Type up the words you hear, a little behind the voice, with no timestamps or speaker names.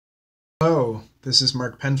Hello, this is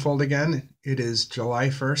Mark Penfold again. It is July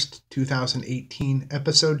 1st, 2018,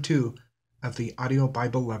 episode 2 of the Audio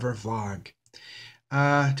Bible Lover vlog.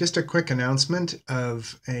 Just a quick announcement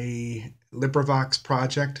of a Librivox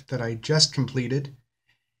project that I just completed.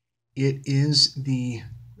 It is the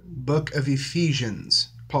book of Ephesians,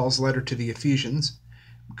 Paul's letter to the Ephesians.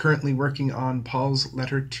 I'm currently working on Paul's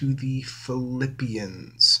letter to the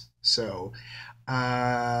Philippians. So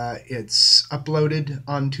it's uploaded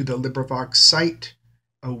onto the Librivox site,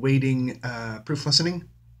 awaiting proof listening.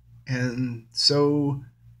 And so,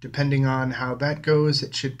 depending on how that goes,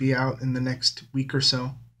 it should be out in the next week or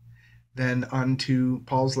so. Then onto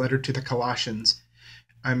Paul's letter to the Colossians.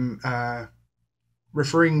 I'm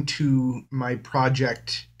referring to my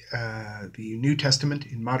project, the New Testament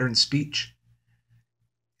in Modern Speech,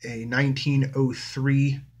 a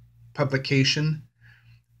 1903 publication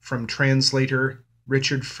from translator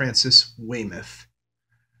Richard Francis Weymouth.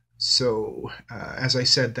 So, as I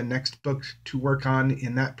said, the next book to work on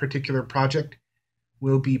in that particular project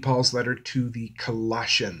will be Paul's letter to the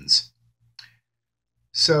Colossians.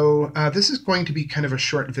 So, this is going to be kind of a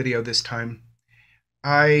short video this time.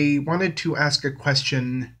 I wanted to ask a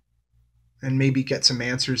question and maybe get some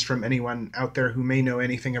answers from anyone out there who may know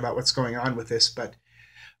anything about what's going on with this, but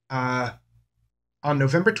on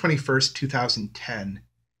November 21st, 2010,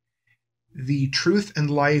 the Truth and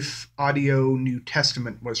Life Audio New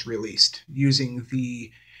Testament was released using the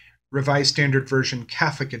Revised Standard Version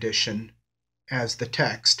Catholic Edition as the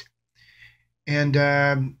text. And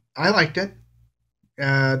I liked it.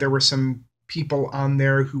 There were some people on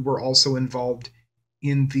there who were also involved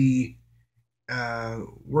in the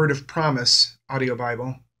Word of Promise audio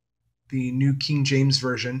Bible, the New King James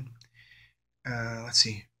Version. Let's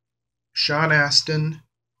see. Sean Aston,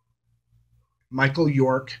 Michael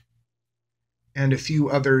York, and a few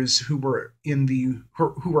others who were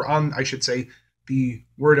on, I should say, the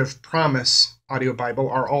Word of Promise audio Bible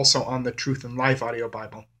are also on the Truth and Life audio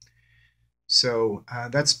Bible. So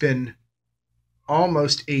that's been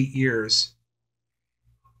almost 8 years.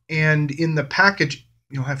 And in the package,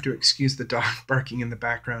 you'll have to excuse the dog barking in the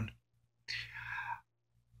background.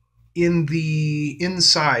 In the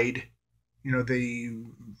inside, the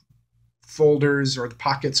folders or the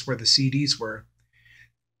pockets where the CDs were,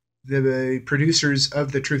 the producers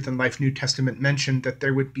of the Truth and Life New Testament mentioned that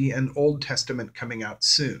there would be an Old Testament coming out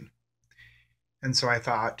soon. And so I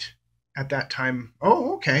thought at that time,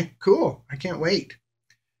 oh, okay, cool. I can't wait.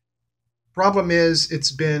 Problem is,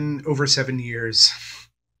 it's been over 7 years.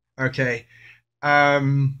 Okay. I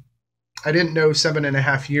didn't know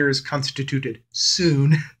 7.5 years constituted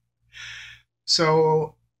soon.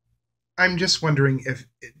 So I'm just wondering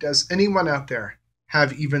does anyone out there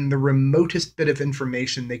have even the remotest bit of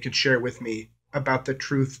information they could share with me about the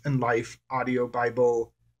Truth and Life Audio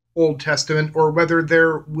Bible Old Testament, or whether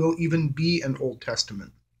there will even be an Old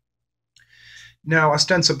Testament. Now,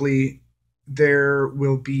 ostensibly, there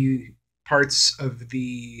will be parts of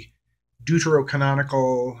the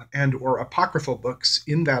deuterocanonical and or apocryphal books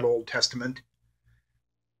in that Old Testament.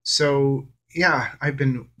 So, yeah, I've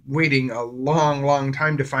been waiting a long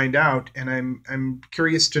time to find out, and I'm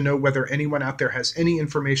curious to know whether anyone out there has any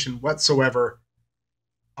information whatsoever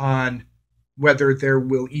on whether there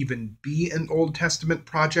will even be an Old Testament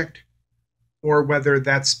project or whether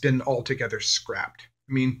that's been altogether scrapped.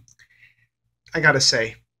 I mean, I gotta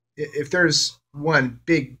say, if there's one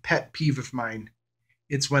big pet peeve of mine,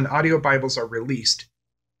 it's when audio Bibles are released,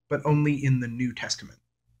 but only in the New Testament.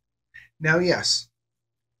 Now, yes,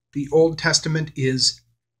 the Old Testament is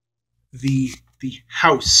the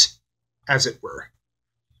house, as it were.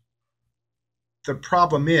 The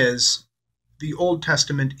problem is, the Old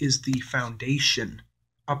Testament is the foundation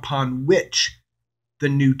upon which the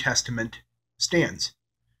New Testament stands.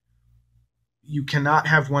 You cannot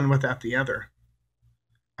have one without the other.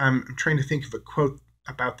 I'm trying to think of a quote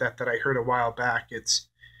about that I heard a while back. It's,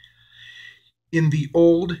 "In the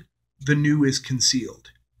old, the new is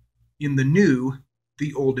concealed. In the new,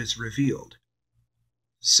 the old is revealed."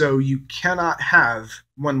 So you cannot have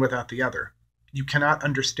one without the other. You cannot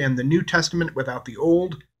understand the New Testament without the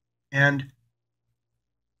Old, and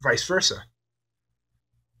vice versa.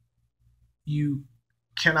 You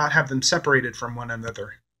cannot have them separated from one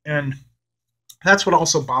another. And that's what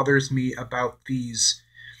also bothers me about these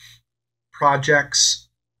projects,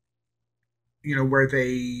 where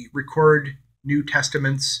they record New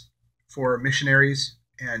Testaments for missionaries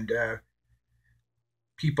and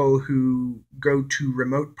people who go to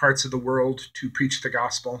remote parts of the world to preach the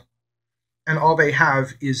gospel, and all they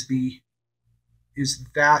have is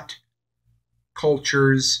that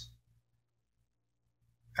culture's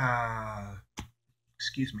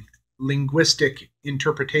linguistic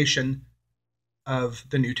interpretation of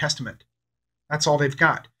the New Testament. That's all they've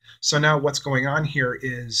got. So now what's going on here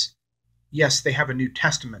is, yes, they have a New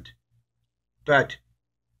Testament, but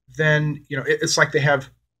then, it's like they have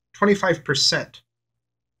 25%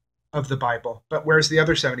 of the Bible, but where's the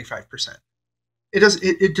other 75%?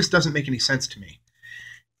 It just doesn't make any sense to me.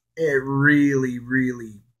 It really,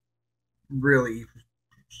 really, really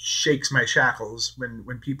shakes my shackles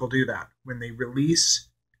when people do that. When they release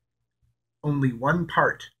only one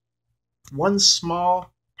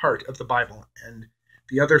small part of the Bible, and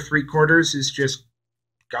the other 3/4 is just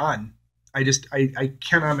gone. I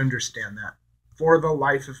cannot understand that for the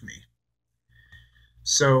life of me.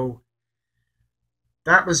 So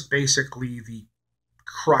that was basically the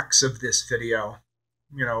crux of this video,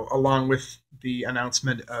 along with the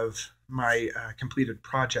announcement of my completed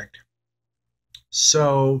project.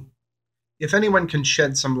 So if anyone can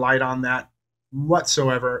shed some light on that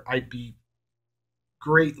whatsoever, I would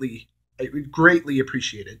greatly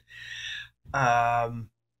appreciate it.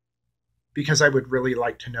 Because I would really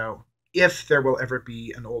like to know if there will ever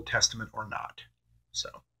be an Old Testament or not.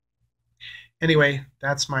 So anyway,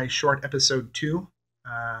 that's my short episode 2.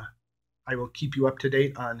 I will keep you up to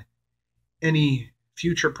date on any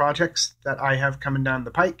future projects that I have coming down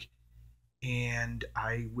the pike, and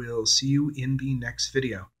I will see you in the next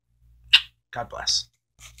video. God bless.